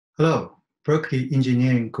Hello, Berkeley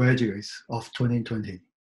Engineering graduates of 2020.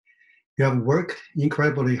 You have worked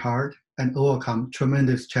incredibly hard and overcome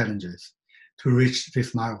tremendous challenges to reach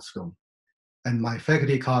this milestone, and my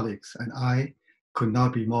faculty colleagues and I could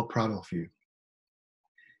not be more proud of you.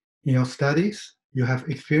 In your studies, you have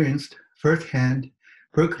experienced firsthand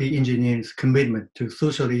Berkeley Engineering's commitment to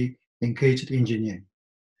socially engaged engineering,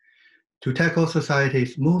 to tackle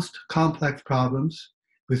society's most complex problems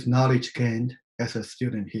with knowledge gained as a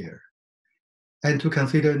student here, and to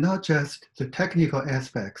consider not just the technical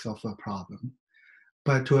aspects of a problem,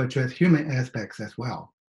 but to address human aspects as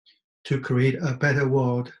well, to create a better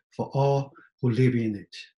world for all who live in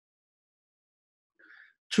it.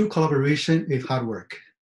 True collaboration is hard work,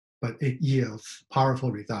 but it yields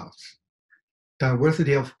powerful results.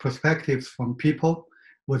 Diversity of perspectives from people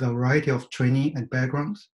with a variety of training and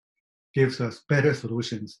backgrounds gives us better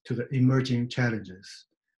solutions to the emerging challenges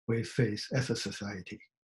we face as a society.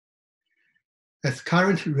 As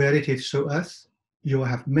current realities show us, you will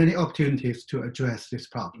have many opportunities to address these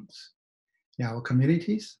problems in our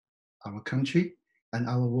communities, our country, and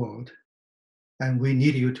our world, and we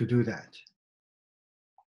need you to do that.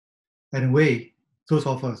 And we, those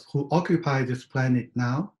of us who occupy this planet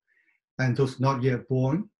now, and those not yet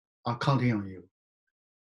born, are counting on you,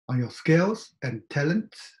 on your skills and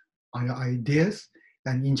talents, on your ideas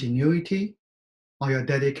and ingenuity, on your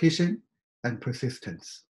dedication and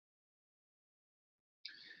persistence.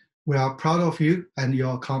 We are proud of you and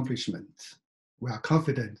your accomplishments. We are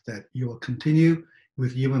confident that you will continue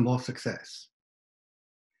with even more success.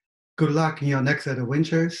 Good luck in your next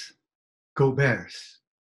adventures. Go Bears!